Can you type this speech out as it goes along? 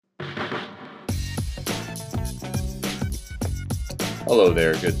Hello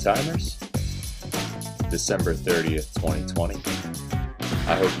there, good timers. December 30th, 2020.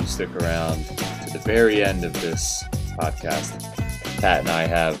 I hope you stick around to the very end of this podcast. Pat and I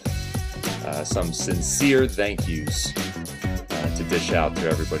have some sincere thank yous to dish out to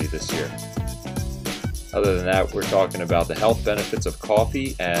everybody this year. Other than that, we're talking about the health benefits of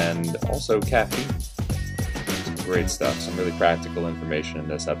coffee and also caffeine. Some great stuff, some really practical information in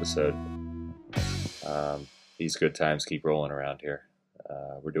this episode. These good times keep rolling around here.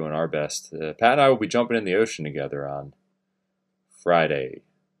 We're doing our best. Pat and I will be jumping in the ocean together on Friday,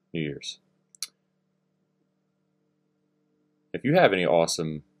 New Year's. If you have any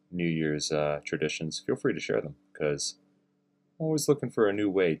awesome New Year's traditions, feel free to share them, because I'm always looking for a new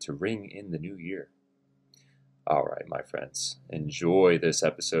way to ring in the new year. All right, my friends, enjoy this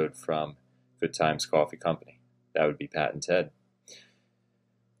episode from Good Times Coffee Company. That would be Pat and Ted.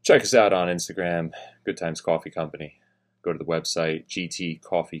 Check us out on Instagram, Good Times Coffee Company. Go to the website,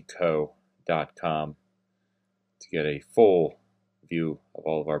 gtcoffeeco.com, to get a full view of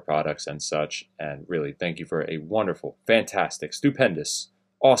all of our products and such. And really, thank you for a wonderful, fantastic, stupendous,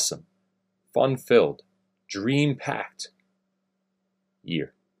 awesome, fun-filled, dream-packed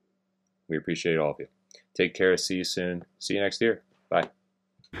year. We appreciate all of you. Take care. See you soon. See you next year. Bye.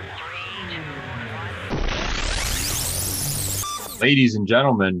 Ladies and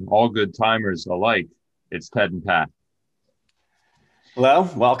gentlemen, all good timers alike, it's Ted and Pat. Hello,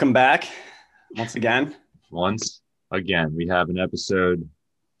 welcome back once again. Once again, we have an episode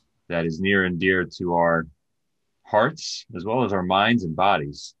that is near and dear to our hearts as well as our minds and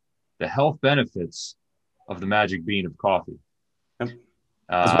bodies. The health benefits of the magic bean of coffee. As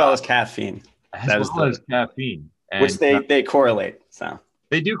well as caffeine. As well as caffeine. And, which they correlate. So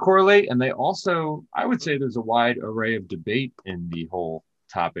they do correlate, and they also, I would say there's a wide array of debate in the whole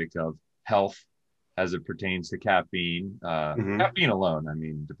topic of health as it pertains to caffeine. Caffeine alone, I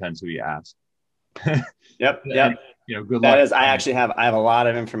mean, depends who you ask. Yep. And, you know, good that luck. Is, I have a lot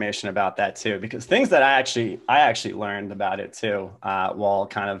of information about that too, because things that I actually learned about it too, while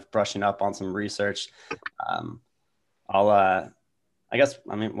kind of brushing up on some research. We'll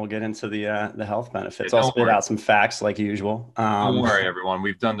get into the health benefits. I'll spit out some facts like usual. Don't worry, everyone.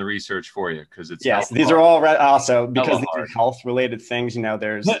 We've done the research for you, because it's these are all also because these are health related things. You know,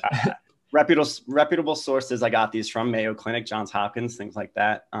 there's reputable sources. I got these from Mayo Clinic, Johns Hopkins, things like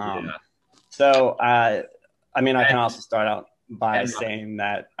that. So I can also start out by saying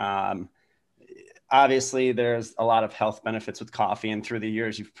that obviously there's a lot of health benefits with coffee, and through the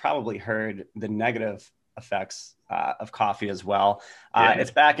years you've probably heard the negative effects of coffee as well.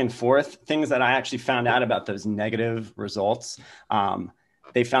 It's back and forth. Things that I actually found out about those negative results.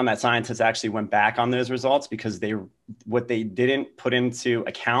 They found that scientists actually went back on those results because what they didn't put into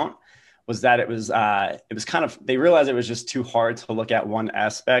account was that it was kind of, they realized it was just too hard to look at one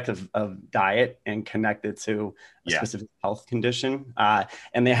aspect of diet and connect it to a specific health condition.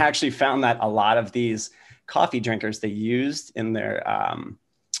 And they actually found that a lot of these coffee drinkers they used in their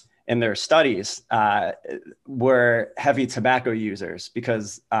studies were heavy tobacco users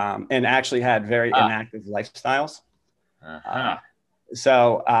because and actually had very inactive lifestyles.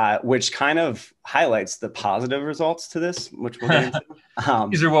 Which kind of highlights the positive results to this, which we'll get into.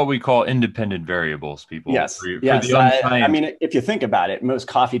 These are what we call independent variables, people. Yes. I mean, if you think about it, most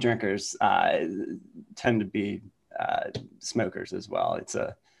coffee drinkers tend to be smokers as well.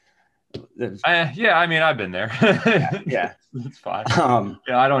 I've been there. It's fine.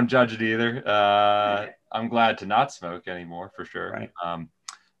 I don't judge it either. I'm glad to not smoke anymore, for sure. Right.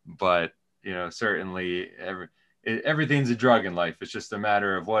 But certainly everything's a drug in life. It's just a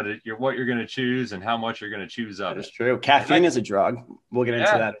matter of what you're going to choose and how much you're going to choose of it. That is true. Caffeine is a drug. We'll get into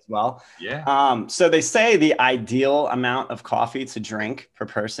that as well. Yeah. So they say the ideal amount of coffee to drink per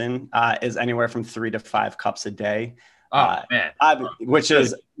person is anywhere from 3 to 5 cups a day. Which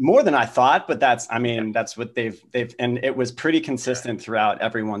is more than I thought, but that's what they've, and it was pretty consistent throughout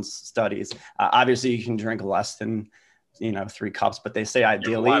everyone's studies. Obviously you can drink less than 3 cups, but they say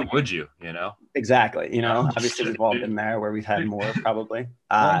ideally. Why would you? Exactly. Obviously we've all been there where we've had more probably.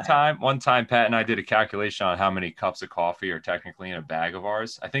 One time, Pat and I did a calculation on how many cups of coffee are technically in a bag of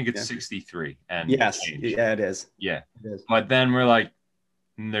ours. I think it's 63. And yes, it is. Yeah, it is. But then we're like,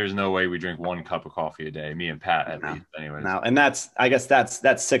 there's no way we drink 1 cup of coffee a day. Me and Pat, at least, anyways. No, and that's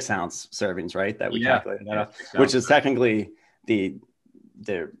 6 ounce servings, right? That we calculated that off, which is technically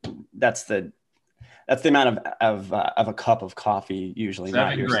that's the amount of a cup of coffee usually.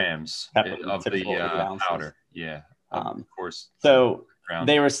 7 grams of the powder. Yeah, of course. So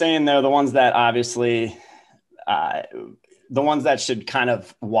they were saying they're the ones that obviously the ones that should kind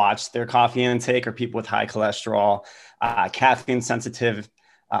of watch their coffee intake are people with high cholesterol, caffeine sensitive.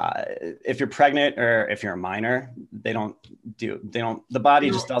 If you're pregnant or if you're a minor, the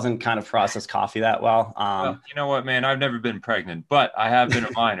body just doesn't kind of process coffee that well. Well, you know what, man? I've never been pregnant, but I have been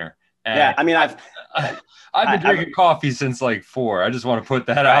a minor. Yeah, I mean, I've been drinking coffee since like 4. I just want to put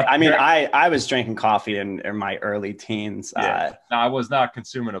that out. I mean, I was drinking coffee in my early teens. Yeah. Now, I was not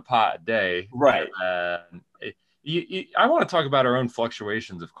consuming a pot a day. Right. I want to talk about our own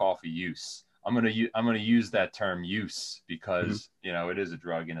fluctuations of coffee use. I'm gonna use that term use because you know it is a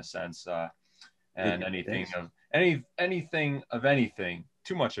drug in a sense, and anything of anything,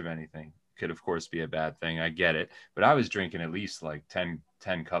 too much of anything could of course be a bad thing. I get it, but I was drinking at least like 10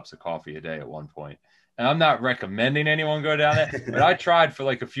 cups of coffee a day at one point. And I'm not recommending anyone go down it, but I tried for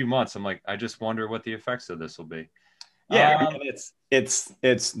like a few months. I'm like, I just wonder what the effects of this will be. Yeah, it's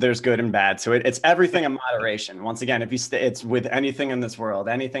there's good and bad. So it's everything in moderation. Once again, if you it's with anything in this world,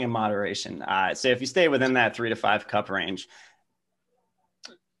 anything in moderation. So if you stay within that 3 to 5 cup range,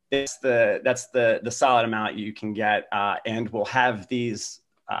 that's the solid amount you can get, and will have these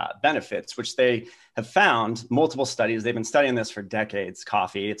benefits, which they have found multiple studies. They've been studying this for decades.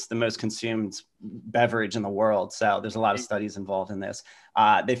 Coffee, it's the most consumed beverage in the world. So there's a lot of studies involved in this.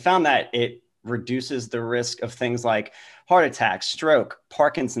 They found that it reduces the risk of things like heart attack, stroke,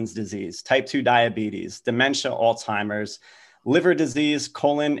 Parkinson's disease, type 2 diabetes, dementia, Alzheimer's, liver disease,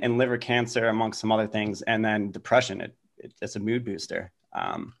 colon and liver cancer, amongst some other things. And then depression, it's a mood booster.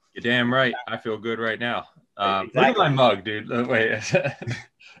 You're damn right. I feel good right now. Exactly. Look at my mug, dude. Wait.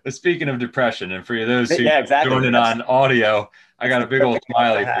 Speaking of depression, and for those who joining on audio, I got a big old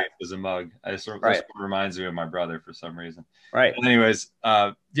smiley face as a mug. This reminds me of my brother for some reason. Right. But anyways,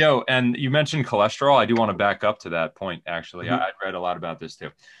 and you mentioned cholesterol. I do want to back up to that point, actually. I read a lot about this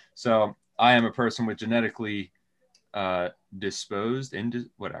too. So I am a person with genetically disposed into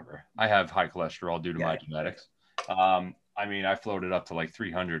whatever. I have high cholesterol due to my genetics. I mean, I floated up to like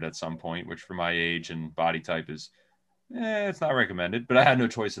 300 at some point, which for my age and body type is, it's not recommended, but I had no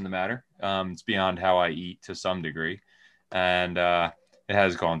choice in the matter. It's beyond how I eat to some degree, and it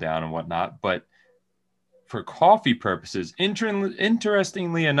has gone down and whatnot. But for coffee purposes,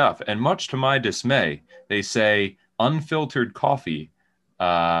 interestingly enough, and much to my dismay, they say unfiltered coffee.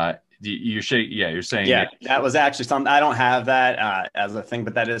 You're saying that was actually something. I don't have that as a thing,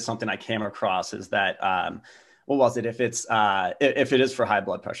 but that is something I came across. Is that what was it? If it is for high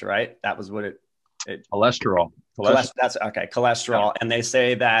blood pressure, right? That was what it cholesterol. That's okay. Cholesterol. And they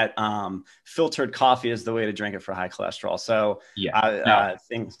say that filtered coffee is the way to drink it for high cholesterol. So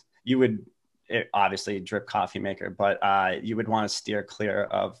things you would obviously drip coffee maker, but you would want to steer clear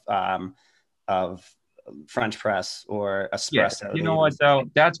of French press or espresso. Yeah. You know what though?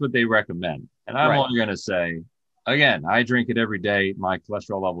 That's what they recommend. And I'm only going to say, again, I drink it every day. My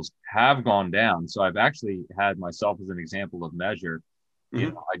cholesterol levels have gone down. So I've actually had myself as an example of measure.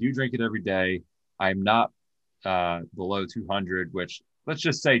 You know, I do drink it every day. I'm not below 200, which let's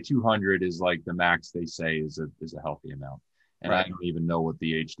just say 200 is like the max they say is a healthy amount. And I don't even know what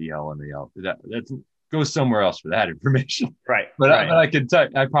the HDL and the L that goes somewhere else for that information. Right. But I can tell,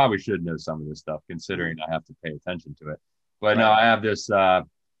 I probably should know some of this stuff considering I have to pay attention to it. But no, I have this, I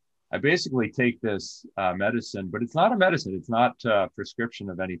basically take this medicine, but it's not a medicine. It's not a prescription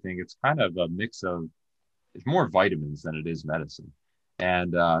of anything. It's kind of a mix of, it's more vitamins than it is medicine.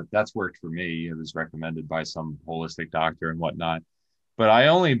 And that's worked for me. It was recommended by some holistic doctor and whatnot. But I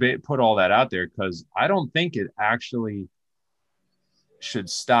only put all that out there because I don't think it actually should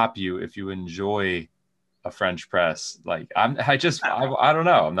stop you if you enjoy a French press. Like I don't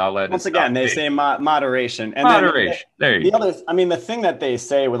know. I'm not letting. Once again, they say moderation. And moderation. There you go. I mean, the thing that they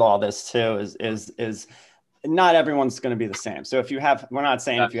say with all this too is not everyone's going to be the same. So if you have, we're not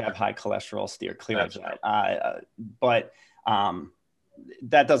saying if you have high cholesterol, steer clear of that. But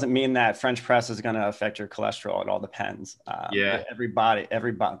that doesn't mean that French press is going to affect your cholesterol. It all depends.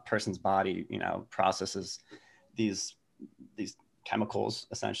 Every person's body, processes these chemicals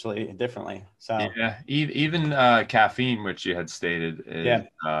essentially differently. So even caffeine, which you had stated, is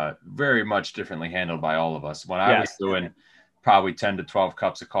very much differently handled by all of us. When I was doing probably 10 to 12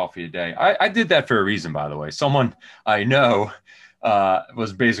 cups of coffee a day, I did that for a reason, by the way. Someone I know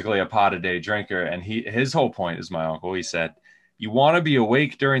was basically a pot a day drinker, and his whole point is my uncle. He said, you want to be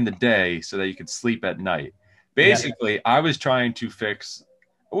awake during the day so that you could sleep at night. Basically, I was trying to fix,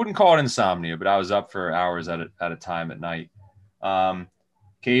 I wouldn't call it insomnia, but I was up for hours at a time at night.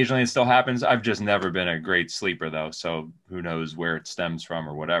 Occasionally it still happens. I've just never been a great sleeper though. So who knows where it stems from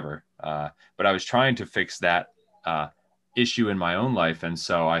or whatever. But I was trying to fix that issue in my own life. And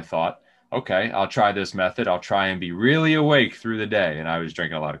so I thought, okay, I'll try this method. I'll try and be really awake through the day. And I was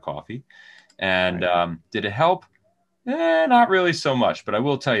drinking a lot of coffee. And did it help? Not really so much. But I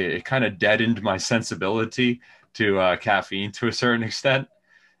will tell you, it kind of deadened my sensibility to caffeine to a certain extent.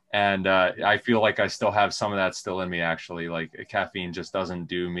 And I feel like I still have some of that still in me, actually. Like caffeine just doesn't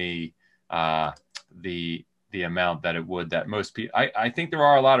do me the amount that it would that most people. I think there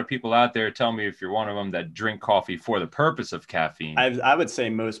are a lot of people out there, tell me if you're one of them, that drink coffee for the purpose of caffeine. I would say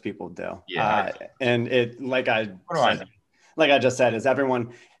most people do. Yeah. And it, like I just said, is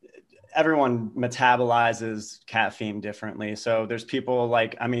everyone metabolizes caffeine differently. So there's people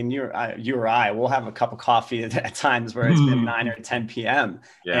like, I mean, you or I will have a cup of coffee at times where it's been 9 or 10 p.m.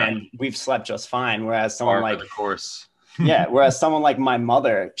 and we've slept just fine. Whereas someone like, of course. Whereas someone like my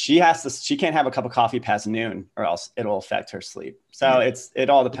mother, she can't have a cup of coffee past noon or else it'll affect her sleep. So it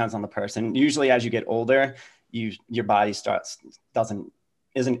all depends on the person. Usually as you get older, your body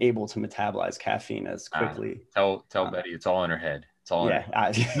isn't able to metabolize caffeine as quickly. Tell Betty it's all in her head. It's all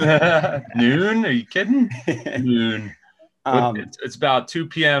Noon? Are you kidding? Noon. It's about 2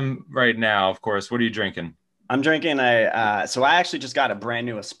 p.m. right now, of course. What are you drinking? I'm drinking so I actually just got a brand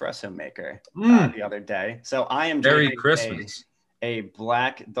new espresso maker the other day. So I am drinking a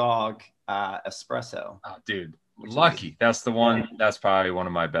Black Dog espresso. Oh, dude, lucky. That's the one. That's probably one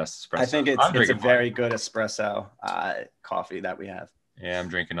of my best espresso. I think it's a very good espresso coffee that we have. Yeah, I'm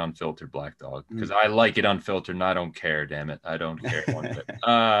drinking unfiltered Black Dog because I like it unfiltered and I don't care, damn it. I don't care one bit.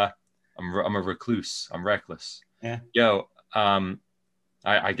 I'm a recluse. I'm reckless. Yeah. Yo,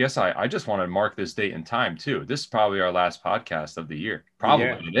 I guess I just want to mark this date and time too. This is probably our last podcast of the year. Probably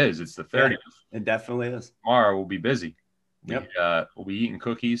it is. It's the 30th. Yeah, it definitely is. Tomorrow we'll be busy. Yep. We'll be eating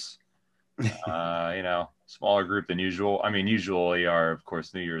cookies. Smaller group than usual. I mean, usually our, of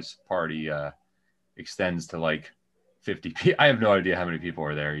course, New Year's party extends to like 50 people. I have no idea how many people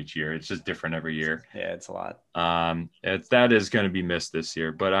are there each year. It's just different every year. Yeah, it's a lot. That is going to be missed this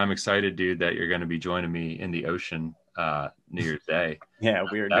year, but I'm excited, dude, that you're going to be joining me in the ocean New Year's Day. Yeah,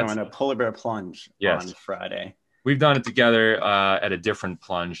 we are doing a polar bear plunge on Friday. We've done it together at a different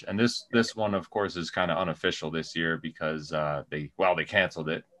plunge, and this one, of course, is kind of unofficial this year because they canceled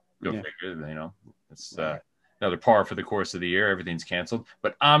it. Go figure, it's another par for the course of the year. Everything's canceled,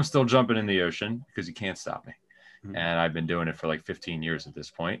 but I'm still jumping in the ocean because you can't stop me. And I've been doing it for like 15 years at this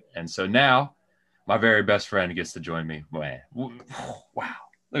point. And so now my very best friend gets to join me. Wow.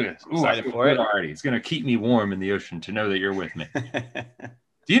 Look at this. Ooh, I feel good already. It's going to keep me warm in the ocean to know that you're with me.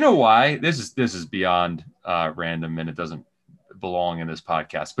 Do you know why? This is beyond random and it doesn't belong in this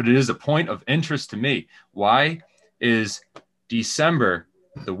podcast, but it is a point of interest to me. Why is December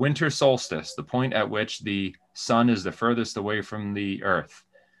the winter solstice, the point at which the sun is the furthest away from the earth?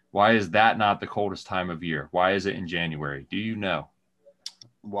 Why is that not the coldest time of year? Why is it in January? Do you know?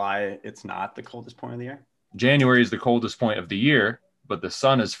 Why it's not the coldest point of the year? January is the coldest point of the year, but the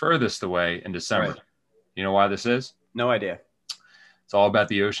sun is furthest away in December. Right. You know why this is? No idea. It's all about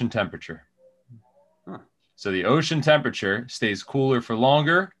the ocean temperature. Huh. So the ocean temperature stays cooler for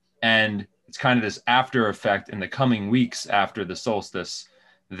longer, and it's kind of this after effect in the coming weeks after the solstice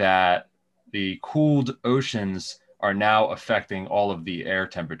that the cooled oceans are now affecting all of the air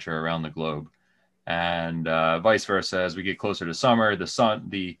temperature around the globe. And vice versa, as we get closer to summer,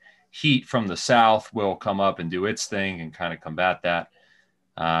 the heat from the south will come up and do its thing and kind of combat that.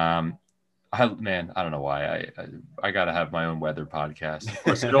 I don't know why. I got to have my own weather podcast. Of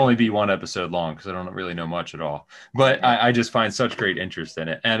course, it'd only be one episode long because I don't really know much at all. But I just find such great interest in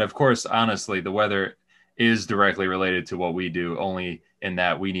it. And of course, honestly, the weather is directly related to what we do, only in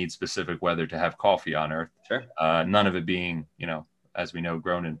that we need specific weather to have coffee on Earth. Sure. None of it being, as we know,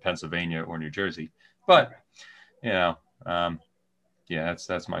 grown in Pennsylvania or New Jersey. But, that's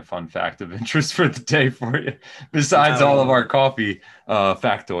my fun fact of interest for the day for you. Besides all of our coffee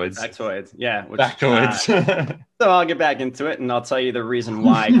factoids. Factoids, yeah. Factoids. So I'll get back into it, and I'll tell you the reason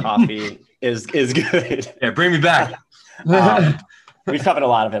why coffee is good. Yeah, bring me back. We've covered a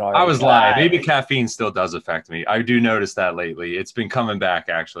lot of it already. I was lying. Maybe caffeine still does affect me. I do notice that lately. It's been coming back,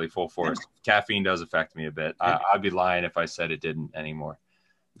 actually, full force. Caffeine does affect me a bit. I'd be lying if I said it didn't anymore.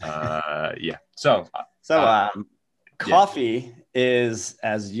 Coffee is,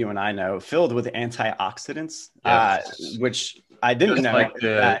 as you and I know, filled with antioxidants, which I didn't know.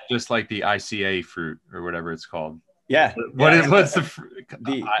 Just like the ICA fruit or whatever it's called. Yeah. What's the fruit?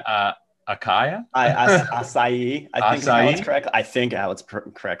 Acai? Acai. I think how it's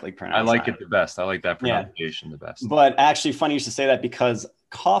correctly pronounced. I like it the best. I like that pronunciation the best. But actually, funny you should say that because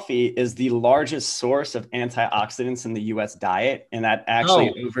coffee is the largest source of antioxidants in the U.S. diet, and that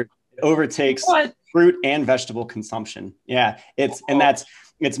actually overtakes fruit and vegetable consumption. Yeah,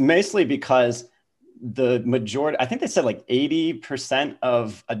 It's mostly because the majority, I think they said like 80%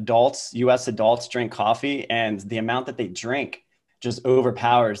 of adults, US adults, drink coffee, and the amount that they drink just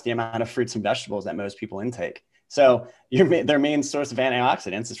overpowers the amount of fruits and vegetables that most people intake. So their main source of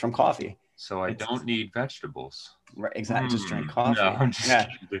antioxidants is from coffee. So I don't need vegetables. Right, exactly. Just drink coffee. No, I'm just yeah.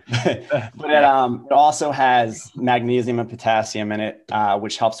 kidding. But it also has magnesium and potassium in it,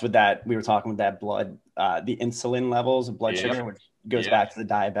 which helps with that. We were talking with that blood, the insulin levels of blood sugar, which goes back to the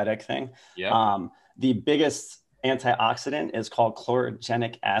diabetic thing. Yeah. The biggest antioxidant is called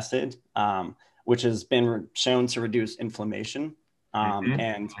chlorogenic acid, which has been shown to reduce inflammation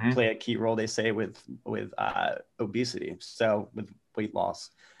and play a key role, they say, with obesity. So with weight loss.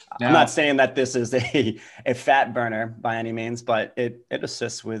 Now, I'm not saying that this is a fat burner by any means, but it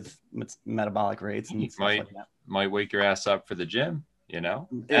assists with metabolic rates and stuff like that. Might wake your ass up for the gym, you know?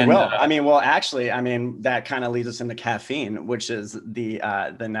 It will. Actually, that kind of leads us into caffeine, which is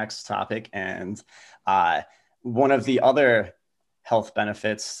the next topic. And one of the other health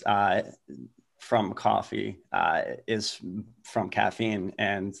benefits from coffee is from caffeine,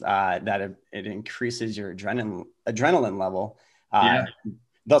 and that it increases your adrenaline level.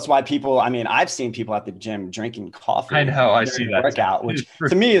 That's why people, I've seen people at the gym drinking coffee. I know, I see that workout, which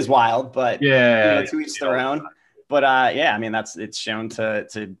to me is wild, but to each their own. But it's shown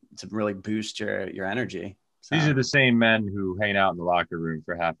to really boost your energy. So. These are the same men who hang out in the locker room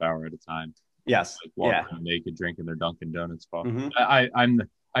for a half hour at a time. Yes. Like walking around naked, drinking their Dunkin' Donuts coffee.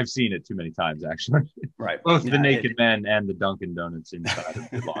 I've seen it too many times, actually. Right. Both the naked men and the Dunkin' Donuts inside of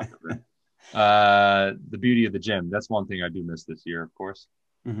the locker room. The beauty of the gym. That's one thing I do miss this year, of course.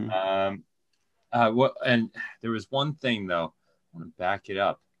 And there was one thing though, I want to back it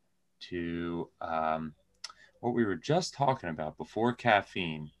up to what we were just talking about before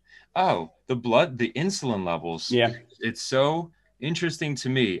caffeine. Oh, the insulin levels. Yeah. It's so interesting to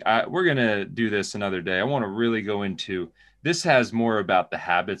me. We're going to do this another day. I want to really go into, this has more about the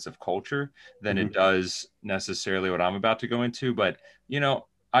habits of culture than it does necessarily what I'm about to go into. But,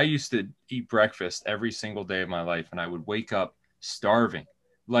 I used to eat breakfast every single day of my life, and I would wake up starving.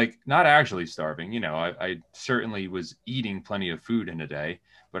 Like, not actually starving, I certainly was eating plenty of food in a day,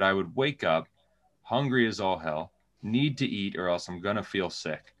 but I would wake up hungry as all hell, need to eat or else I'm going to feel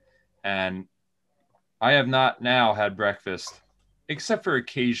sick. And I have not now had breakfast, except for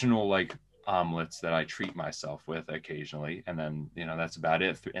occasional like omelets that I treat myself with occasionally. And then, that's about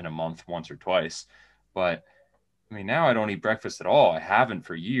it in a month, once or twice. But now I don't eat breakfast at all. I haven't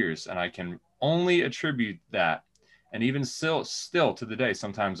for years. And I can only attribute that. And even still to the day,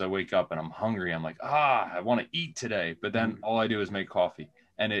 sometimes I wake up and I'm hungry. I'm like, I want to eat today. But then all I do is make coffee.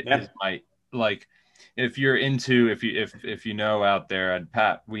 And it is if you're into, if you know out there, and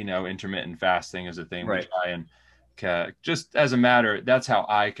Pat, we know intermittent fasting is a thing. Right. We try and just as a matter, that's how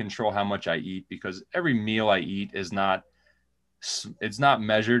I control how much I eat, because every meal I eat it's not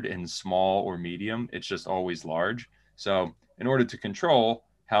measured in small or medium. It's just always large. So in order to control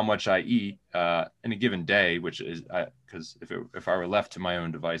how much I eat in a given day, which is because if I were left to my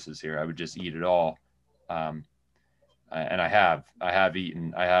own devices here, I would just eat it all. And I have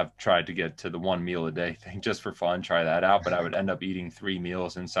eaten. I have tried to get to the 1 meal a day thing just for fun, try that out. But I would end up eating 3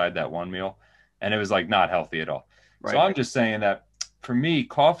 meals inside that 1 meal, and it was like not healthy at all. Right. So I'm just saying that for me,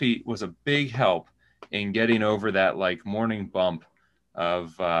 coffee was a big help in getting over that like morning bump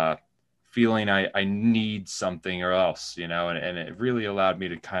of feeling I need something or else, and it really allowed me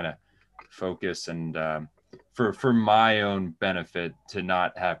to kind of focus and for my own benefit to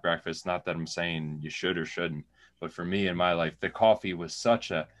not have breakfast. Not that I'm saying you should or shouldn't, but for me in my life, the coffee was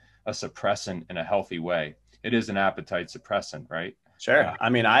such a suppressant in a healthy way. It is an appetite suppressant, right? Sure.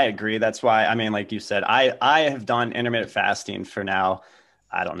 I agree. That's why, like you said, I have done intermittent fasting for now,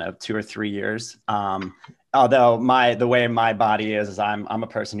 I don't know, 2 or 3 years. Although the way my body is I'm a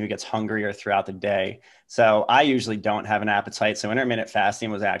person who gets hungrier throughout the day. So I usually don't have an appetite. So intermittent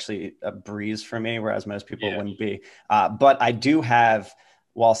fasting was actually a breeze for me, whereas most people wouldn't be. But I do have,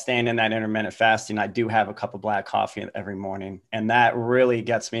 while staying in that intermittent fasting, I do have a cup of black coffee every morning. And that really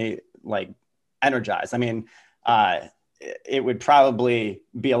gets me like energized. It would probably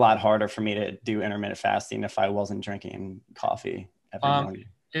be a lot harder for me to do intermittent fasting if I wasn't drinking coffee every morning.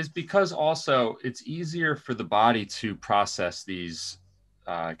 Is because also it's easier for the body to process these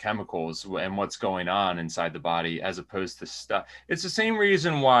chemicals and what's going on inside the body as opposed to stuff. It's the same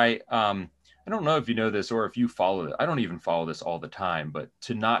reason why, I don't know if you know this or if you follow it. I don't even follow this all the time, but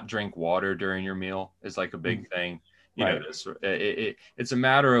to not drink water during your meal is like a big thing. You know, it's a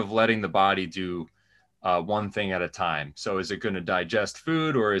matter of letting the body do one thing at a time. So is it going to digest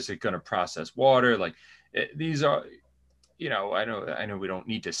food or is it going to process water? Like these are, I know we don't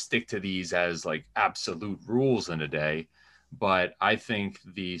need to stick to these as like absolute rules in a day, but I think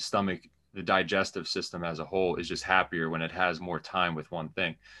the digestive system as a whole is just happier when it has more time with one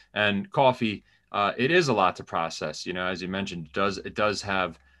thing. And coffee, it is a lot to process. As you mentioned, it does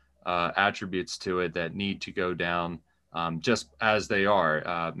have attributes to it that need to go down just as they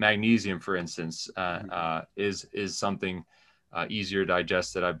are. Magnesium, for instance, is something easier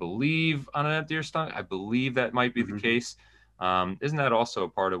digested, I believe, on an emptier stomach. I believe that might be the case. Isn't that also a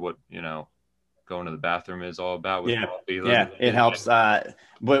part of what going to the bathroom is all about with coffee? Yeah, it helps.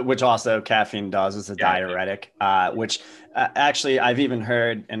 Which also caffeine does as a diuretic, which actually I've even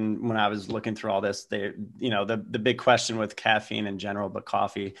heard. And when I was looking through all this, the big question with caffeine in general, but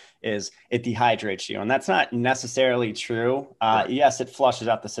coffee, is it dehydrates you. And that's not necessarily true. Right. Yes, it flushes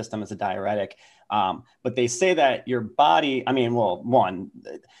out the system as a diuretic. But they say that your body,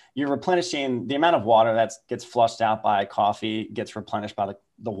 you're replenishing the amount of water that gets flushed out by coffee gets replenished by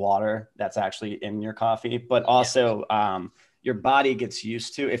the water that's actually in your coffee, but also your body gets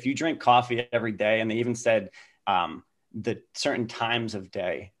used to, if you drink coffee every day, and they even said the certain times of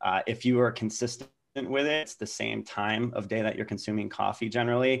day, if you are consistent with it, it's the same time of day that you're consuming coffee.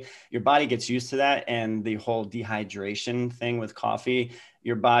 Generally, your body gets used to that. And the whole dehydration thing with coffee,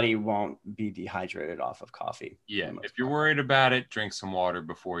 your body won't be dehydrated off of coffee. Yeah. If you're worried about it, drink some water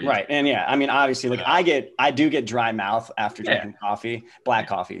before you. Right. And yeah, I mean, obviously, like I do get dry mouth after drinking coffee, black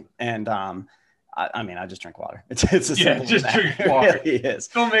coffee. And I just drink water. It's a simple just drink water. It really is.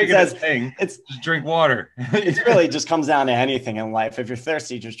 Don't make it a thing. Just drink water. It really just comes down to anything in life. If you're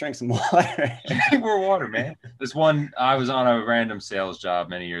thirsty, just drink some water. Drink more water, man. I was on a random sales job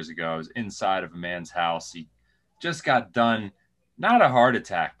many years ago. I was inside of a man's house. He just got done, not a heart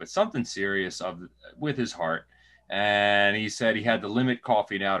attack, but something serious with his heart. And he said he had to limit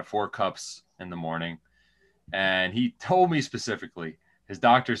coffee now to 4 cups in the morning. And he told me specifically, his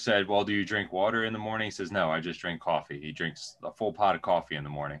doctor said, well, do you drink water in the morning? He says, no, I just drink coffee. He drinks a full pot of coffee in the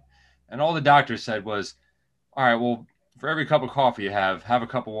morning. And all the doctor said was, all right, well, for every cup of coffee you have a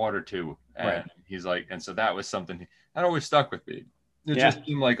cup of water too. And he's like, and so that was something that always stuck with me. It just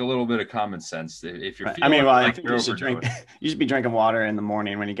seemed like a little bit of common sense. If you're feeling I think you should drink. You should be drinking water in the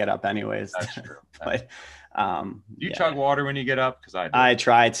morning when you get up, anyways. That's true. But you chug water when you get up? Because I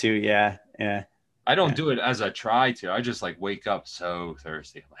try to. Yeah. I don't do it as I try to. I just wake up so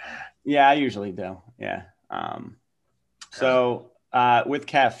thirsty. Yeah, I usually do. Yeah. So with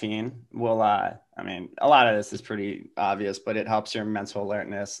caffeine, a lot of this is pretty obvious, but it helps your mental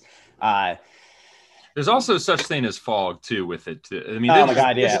alertness. There's also such thing as fog too with it too. I mean, oh my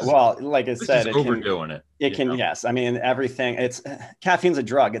God, yeah. Well, like I said, overdoing it. It can, yes. I mean, everything. Caffeine's a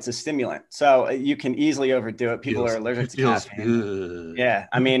drug. It's a stimulant, so you can easily overdo it. People are allergic to caffeine. Good. Yeah,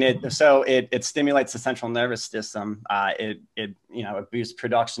 I mean, it stimulates the central nervous system. It boosts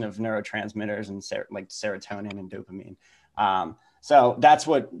production of neurotransmitters and like serotonin and dopamine. So that's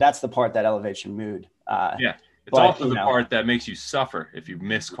the part that elevates your mood. It's also the part that makes you suffer if you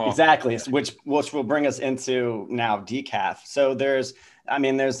miss coffee. Exactly, which will bring us into now decaf. So we're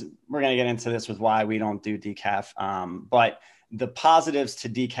going to get into this with why we don't do decaf. But the positives to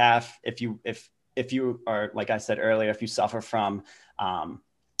decaf, if you are, like I said earlier, if you suffer from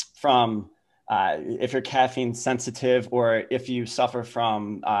if you're caffeine sensitive, or if you suffer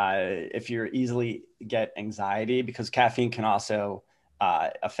from if you're easily get anxiety, because caffeine can also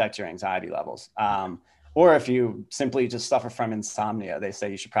affect your anxiety levels. Or if you simply just suffer from insomnia, they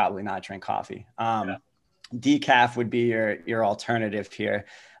say you should probably not drink coffee. Decaf would be your alternative here.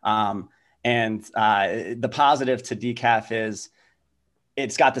 And the positive to decaf is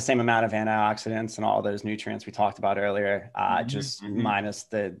it's got the same amount of antioxidants and all those nutrients we talked about earlier, minus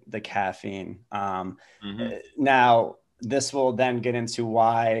the caffeine. Now, this will then get into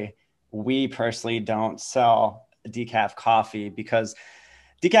why we personally don't sell decaf coffee, because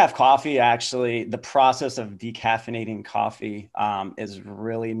decaf coffee, actually, the process of decaffeinating coffee is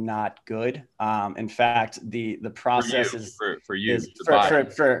really not good. In fact, the process is for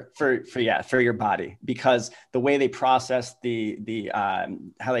your body, because the way they process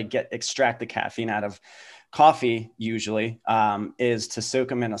how they extract the caffeine out of coffee usually is to soak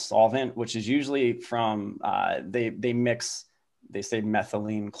them in a solvent, which is usually from they mix, they say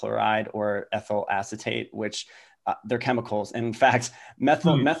methylene chloride or ethyl acetate, which they're chemicals. And in fact,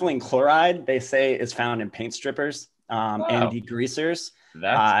 methylene chloride, they say, is found in paint strippers and degreasers.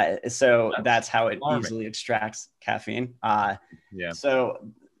 That's how it easily extracts caffeine. So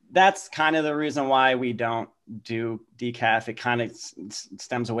that's kind of the reason why we don't do decaf. It kind of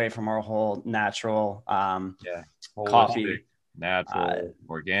stems away from our whole natural coffee natural,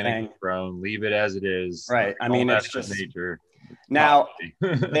 organically thing. grown. Leave it as it is. Right. I Don't mean, mess it's with just nature. now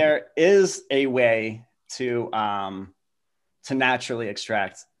Coffee. there is a way to naturally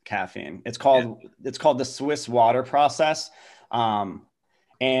extract caffeine. It's called the Swiss water process.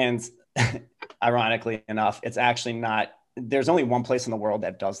 And ironically enough, it's actually not, there's only one place in the world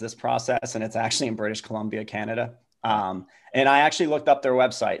that does this process, and it's actually in British Columbia, Canada. And I actually looked up their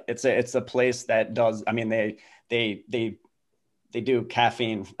website. It's a place that does, I mean, they do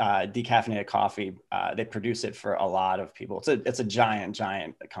caffeine, decaffeinated coffee. They produce it for a lot of people. It's a giant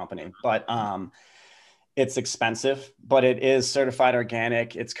company, but it's expensive, but it is certified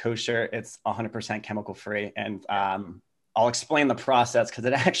organic. It's kosher. It's 100% chemical free. And I'll explain the process because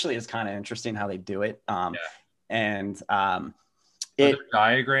it actually is kind of interesting how they do it. And Are there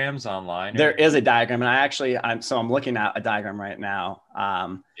diagrams online? There is a diagram, and I'm looking at a diagram right now.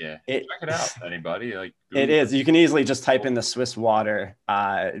 Check it out, anybody. Like it is. You can easily just type in the Swiss water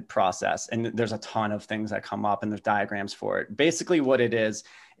process, and there's a ton of things that come up, and there's diagrams for it. Basically, what it is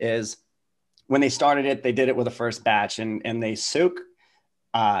when they started it, they did it with the first batch, and they soak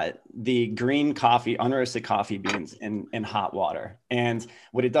the green coffee, unroasted coffee beans in hot water. And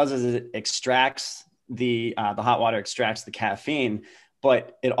what it does is it extracts the hot water extracts the caffeine,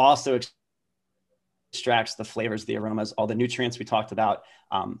 but it also extracts the flavors, the aromas, all the nutrients we talked about.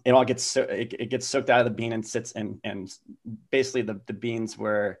 It all gets it gets soaked out of the bean and sits in, and basically the beans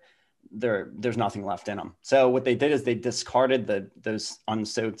were there's nothing left in them. So what they did is they discarded those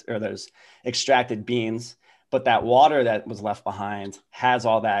unsoaked or those extracted beans, but that water that was left behind has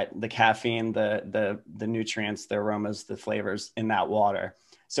all the caffeine, the nutrients, the aromas, the flavors in that water.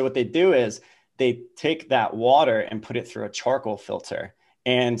 So what they do is they take that water and put it through a charcoal filter,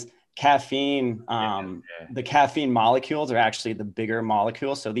 and caffeine, the caffeine molecules are actually the bigger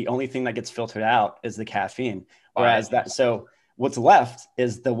molecules. So the only thing that gets filtered out is the caffeine. Whereas so what's left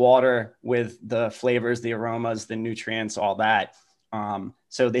is the water with the flavors, the aromas, the nutrients, all that.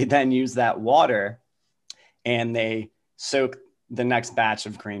 So they then use that water and they soak the next batch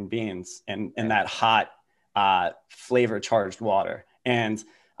of green beans in that hot, flavor charged water. And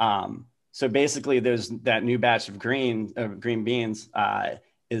so basically there's that new batch of green beans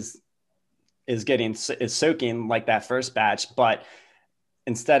is soaking like that first batch, but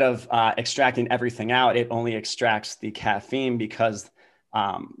instead of extracting everything out, it only extracts the caffeine because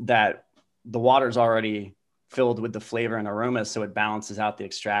that the water's already filled with the flavor and aromas. So it balances out the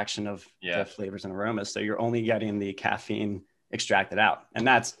extraction of the flavors and aromas. So you're only getting the caffeine extracted out. And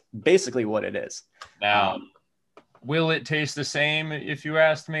that's basically what it is. Now, will it taste the same? If you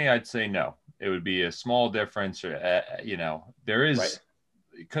asked me, I'd say no. It would be a small difference. There is... Right.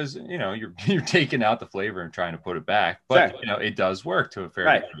 Because you're taking out the flavor and trying to put it back, but sure. It does work to a fair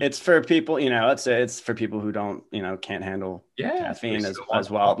degree. It's for people, it's for people who don't can't handle caffeine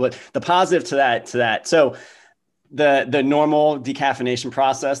as well. But the positive to that, so the normal decaffeination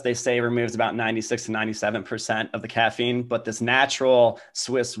process, they say, removes about 96 to 97% of the caffeine, but this natural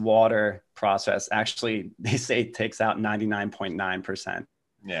Swiss water process actually, they say, takes out 99.9%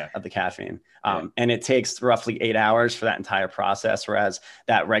 of the caffeine. And it takes roughly 8 hours for that entire process, whereas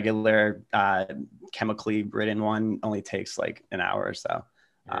that regular chemically ridden one only takes like an hour or so.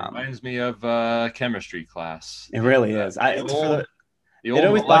 It reminds me of chemistry class. It really is. The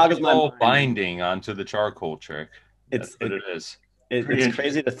old molecular binding onto the charcoal trick. That's what it is. It's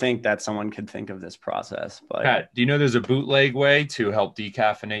crazy to think that someone could think of this process. But Pat, do you know there's a bootleg way to help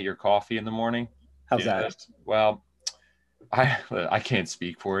decaffeinate your coffee in the morning? How's that? Well, I can't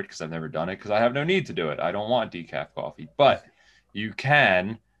speak for it because I've never done it because I have no need to do it. I don't want decaf coffee, but you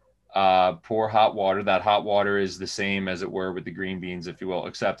can pour hot water. That hot water is the same as it were with the green beans, if you will,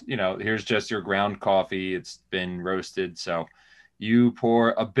 except, here's just your ground coffee. It's been roasted. So you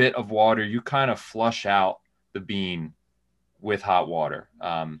pour a bit of water, you kind of flush out the bean with hot water.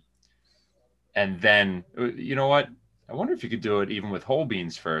 And then, you know what? I wonder if you could do it even with whole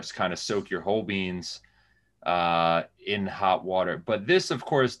beans first, kind of soak your whole beans in hot water. But this, of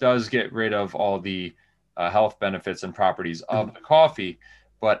course, does get rid of all the health benefits and properties of the coffee.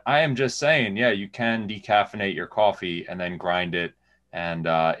 But I am just saying, you can decaffeinate your coffee and then grind it. And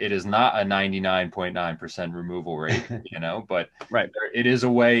it is not a 99.9% removal rate, but it is a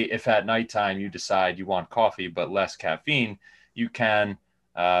way, if at nighttime you decide you want coffee but less caffeine, you can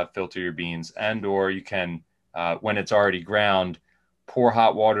filter your beans, and or you can, when it's already ground, pour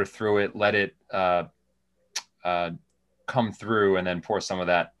hot water through it, let it come through, and then pour some of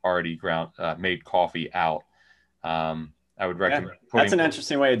that already ground made coffee out. I would recommend that's an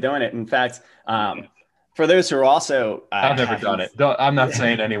interesting way of doing it. In fact, For those who are also, I've never done it. I'm not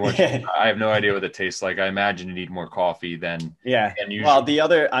saying anyone should. I have no idea what it tastes like. I imagine you need more coffee than usual. Well, the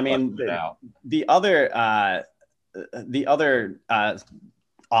other, I mean, the other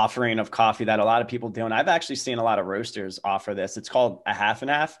offering of coffee that a lot of people do, and I've actually seen a lot of roasters offer this. It's called a half and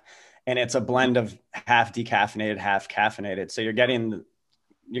half, and it's a blend of half decaffeinated, half caffeinated. So you're getting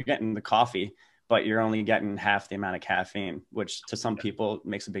the coffee, but you're only getting half the amount of caffeine, which to some people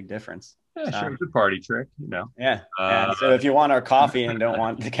makes a big difference. Yeah, sure. It's a party trick, you know. Yeah. So if you want our coffee and don't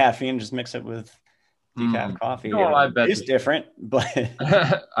want the caffeine, just mix it with decaf coffee. Well, I bet it's different, but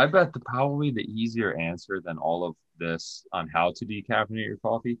I bet probably the easier answer than all of this on how to decaffeinate your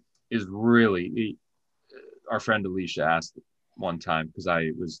coffee is really our friend Alicia asked one time, because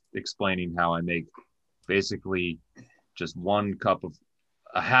I was explaining how I make basically just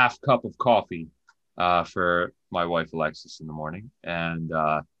a half cup of coffee for my wife Alexis in the morning, and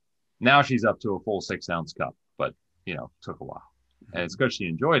now she's up to a full 6-ounce cup, but took a while, and it's because she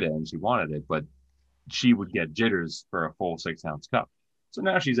enjoyed it and she wanted it, but she would get jitters for a full 6-ounce cup. So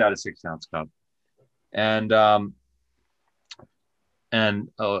now she's at a 6-ounce cup, and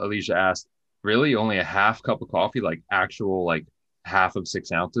Alicia asked, really only a half cup of coffee, like actual like half of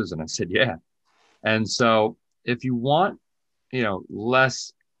 6 ounces? And I said, yeah. And so if you want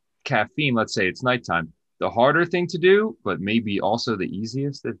less caffeine, let's say it's nighttime, the harder thing to do, but maybe also the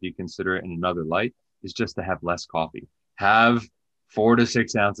easiest if you consider it in another light, is just to have less coffee. Have 4 to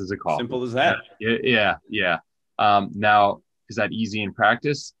 6 ounces of coffee. Simple as that. Yeah. Now, is that easy in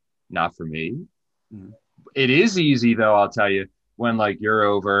practice? Not for me. Mm-hmm. It is easy though, I'll tell you, when like you're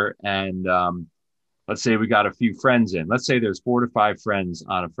over and let's say we got a few friends in. Let's say there's 4 to 5 friends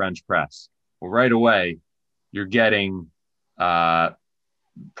on a French press. Well, right away, you're getting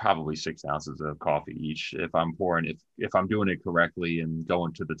probably 6 ounces of coffee each if I'm pouring, if I'm doing it correctly and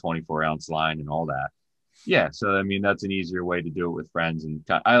going to the 24-ounce line and all that. Yeah, so I mean that's an easier way to do it with friends, and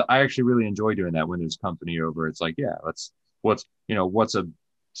I actually really enjoy doing that when there's company over. It's like, yeah, what's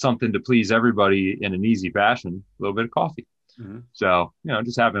something to please everybody in an easy fashion, a little bit of coffee. Mm-hmm. So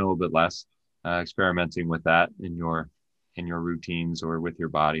just having a little bit less, experimenting with that in your routines or with your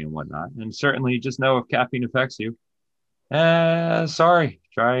body and whatnot. And certainly just know if caffeine affects you, sorry,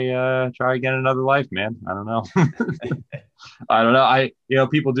 try again another life, man. I don't know. I don't know.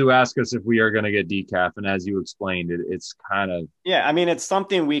 People do ask us if we are going to get decaf, and as you explained, it's kind of, yeah. I mean, it's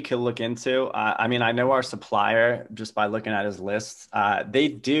something we could look into. I mean, I know our supplier, just by looking at his list, they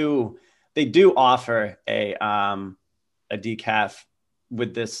do offer a decaf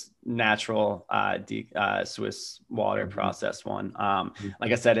with this natural Swiss water processed one.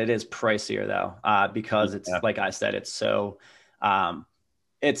 Like I said, it is pricier though, because it's like I said, it's so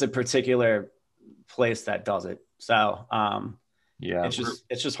it's a particular place that does it. So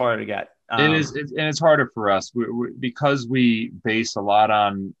it's just harder to get. It is, and it's harder for us because we base a lot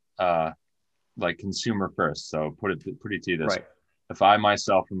on like consumer first. So put it to you this: right. If I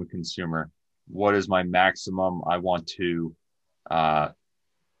myself am a consumer, what is my maximum? I want to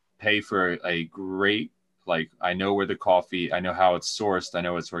pay for a great, like, I know where the coffee, I know how it's sourced, I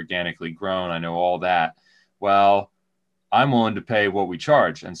know it's organically grown, I know all that. Well, I'm willing to pay what we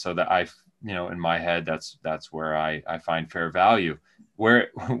charge, and so that in my head, that's where I find fair value. Where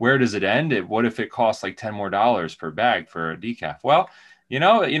does it end? What if it costs like $10 more per bag for a decaf? Well, you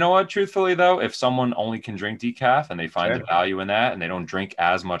know what? Truthfully, though, if someone only can drink decaf and they find the value in that, and they don't drink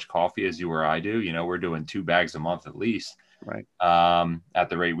as much coffee as you or I do, we're doing 2 bags a month at least, right? At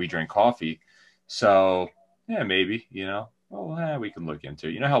the rate we drink coffee. So yeah, maybe we can look into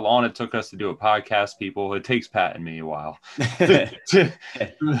it. You know how long it took us to do a podcast, people? It takes Pat and me a while. It's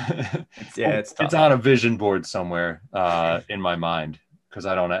on a vision board somewhere in my mind, because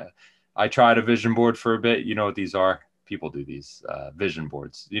I tried a vision board for a bit. You know what these are? People do these vision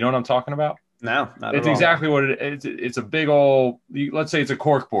boards. You know what I'm talking about? No, not it's at all. Exactly what it is. It's a big old, let's say it's a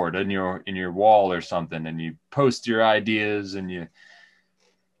cork board in your wall or something, and you post your ideas, and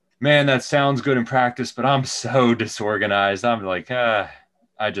man, that sounds good in practice, but I'm so disorganized. I'm like, I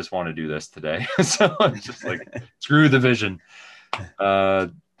just want to do this today. So I'm just like, screw the vision.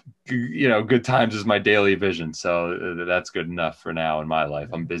 Good times is my daily vision. So that's good enough for now in my life.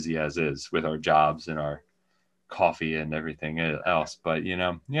 I'm busy as is with our jobs and our coffee and everything else. But,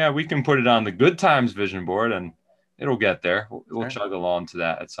 we can put it on the good times vision board, and it'll get there. We'll chug along to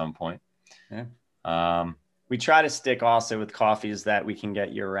that at some point. Yeah. We try to stick also with coffees that we can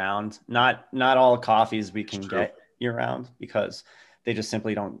get year round. Not all coffees we can get year round, because they just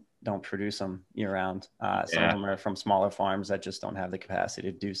simply don't produce them year round. Some of them are from smaller farms that just don't have the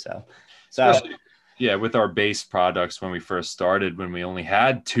capacity to do so. So Yeah, with our base products when we first started, when we only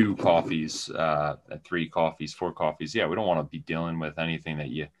had 2 coffees, 3 coffees, 4 coffees. Yeah, we don't want to be dealing with anything that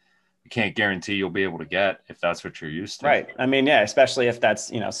you can't guarantee you'll be able to get if that's what you're used to. Right. I mean, yeah, especially if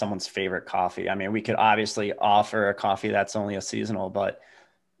that's, someone's favorite coffee. I mean, we could obviously offer a coffee that's only a seasonal, but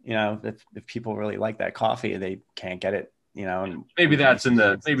if people really like that coffee, they can't get it, and maybe that's in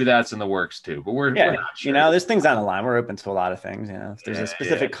the works too, but we're not sure. There's things on the line. We're open to a lot of things. If there's a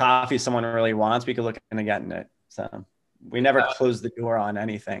specific coffee someone really wants, we could look into getting it. So we never close the door on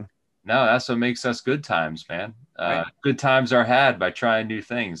anything. No, that's what makes us good times, man. Right. Good times are had by trying new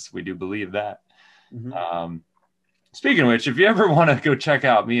things. We do believe that. Mm-hmm. Speaking of which, if you ever want to go check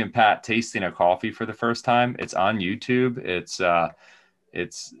out me and Pat tasting a coffee for the first time, it's on YouTube. It's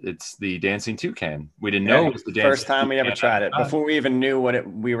the Dancing Toucan. We didn't know it was the Dancing first time we ever tried it before we even knew what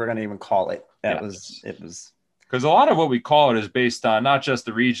we were going to even call it. It was because a lot of what we call it is based on not just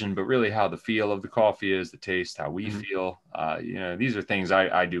the region, but really how the feel of the coffee is, the taste, how we feel. These are things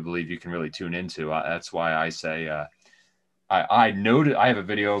I do believe you can really tune into. That's why I say I noted I have a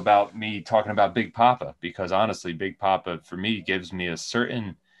video about me talking about Big Papa, because honestly, Big Papa for me gives me a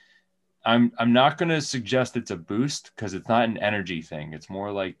certain. I'm not going to suggest it's a boost, because it's not an energy thing. It's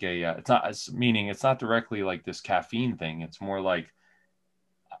more like it's not directly like this caffeine thing. It's more like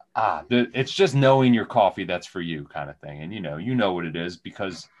it's just knowing your coffee that's for you kind of thing. And you know what it is,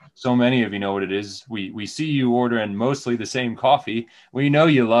 because so many of you know what it is. We see you ordering mostly the same coffee. We know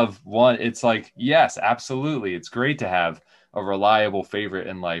you love one. It's like, yes, absolutely. It's great to have a reliable favorite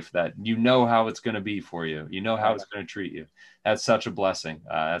in life that you know how it's going to be for you. You know how it's going to treat you. That's such a blessing.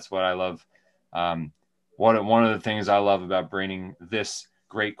 That's what I love. One of the things I love about bringing this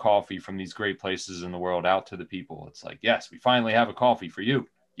great coffee from these great places in the world out to the people. It's like, yes, we finally have a coffee for you.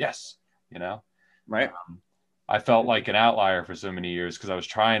 Yes. Right. I felt like an outlier for so many years because I was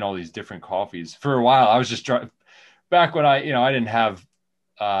trying all these different coffees. For a while, I was just back when I didn't have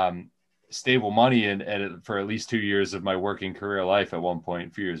stable money and for at least 2 years of my working career life at one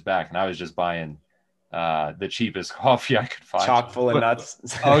point, a few years back, and I was just buying the cheapest coffee I could find. Chock full of nuts.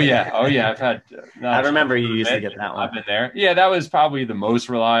 Oh yeah. I've had. I remember you used to get that one. I've been there. Yeah, that was probably the most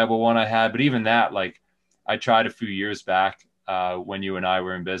reliable one I had. But even that, like, I tried a few years back when you and I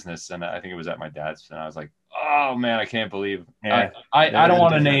were in business, and I think it was at my dad's, and I was like, oh man, I can't believe. Yeah, I don't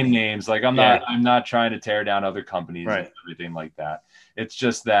want to name names. Like I'm not trying to tear down other companies and everything like that. It's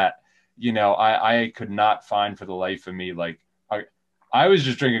just that I could not find for the life of me, like. I was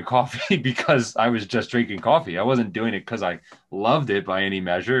just drinking coffee because I was just drinking coffee. I wasn't doing it because I loved it by any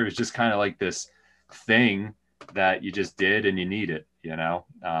measure. It was just kind of like this thing that you just did and you need it,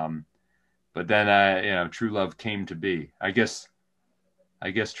 But then, true love came to be. I guess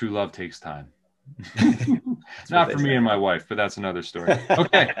true love takes time. Not for me and my wife, but that's another story.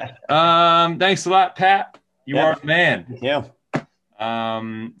 Okay. Thanks a lot, Pat. You are a man. Yeah.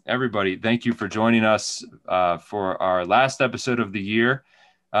 Everybody, thank you for joining us for our last episode of the year.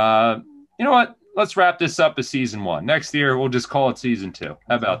 You know what? Let's wrap this up as season 1. Next year, we'll just call it season 2.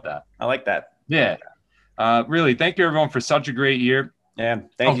 How about that? I like that. Yeah. Really, thank you everyone for such a great year. Yeah,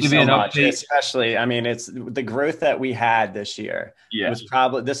 thank you so much. Especially, I mean, it's the growth that we had this year. Yeah, this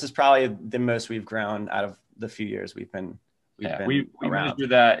is probably the most we've grown out of the few years we've been. We measure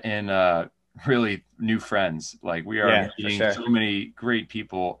that in really new friends. Like we are meeting so many great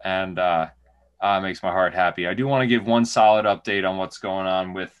people, and makes my heart happy. I do want to give one solid update on what's going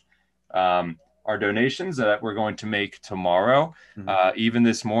on with our donations that we're going to make tomorrow. Even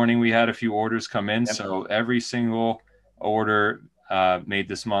this morning, we had a few orders come in. Yep. So every single order made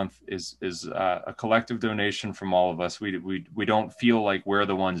this month is a collective donation from all of us. We don't feel like we're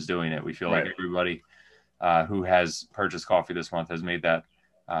the ones doing it. We feel like everybody who has purchased coffee this month has made that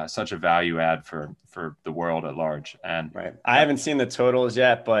such a value add for the world at large. And I haven't seen the totals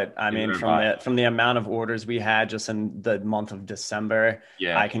yet, but I mean, from the amount of orders we had just in the month of December,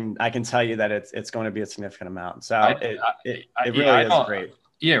 I can tell you that it's going to be a significant amount. So it really is great.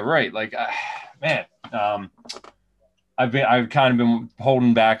 Yeah. Right. Like, man, I've kind of been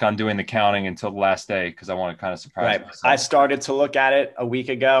holding back on doing the counting until the last day because I want to kind of surprise myself. I started to look at it a week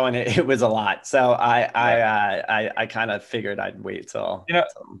ago and it was a lot. So I kind of figured I'd wait till.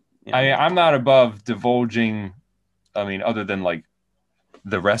 I'm not above divulging. I mean, other than like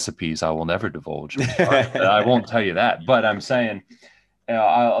the recipes, I will never divulge. I won't tell you that. But I'm saying,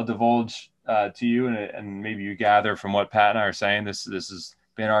 I'll divulge to you, and maybe you gather from what Pat and I are saying. This is.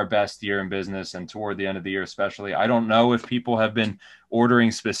 Been our best year in business, and toward the end of the year especially. I don't know if people have been ordering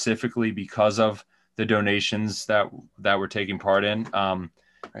specifically because of the donations that we're taking part in.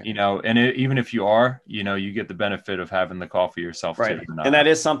 you know, and even if you are, you know, you get the benefit of having the coffee yourself too. And that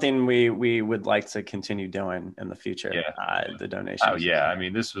is something we would like to continue doing in the future. Yeah. The donations. Oh yeah. I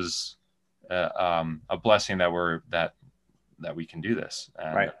mean, this was a blessing that we can do this.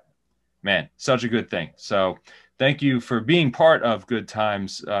 And, man, such a good thing. So thank you for being part of Good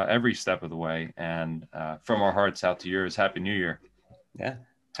Times every step of the way. And from our hearts out to yours, Happy New Year. Yeah.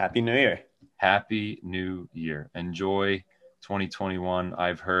 Happy New Year. Happy New Year. Enjoy 2021.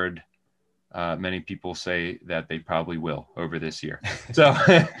 I've heard many people say that they probably will over this year. So,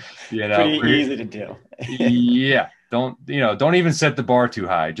 you know, pretty easy to do. Yeah. Don't even set the bar too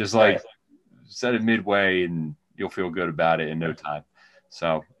high. Just like set it midway and you'll feel good about it in no time.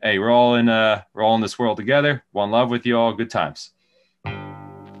 So, hey, we're all in this world together. One love with you all. Good times.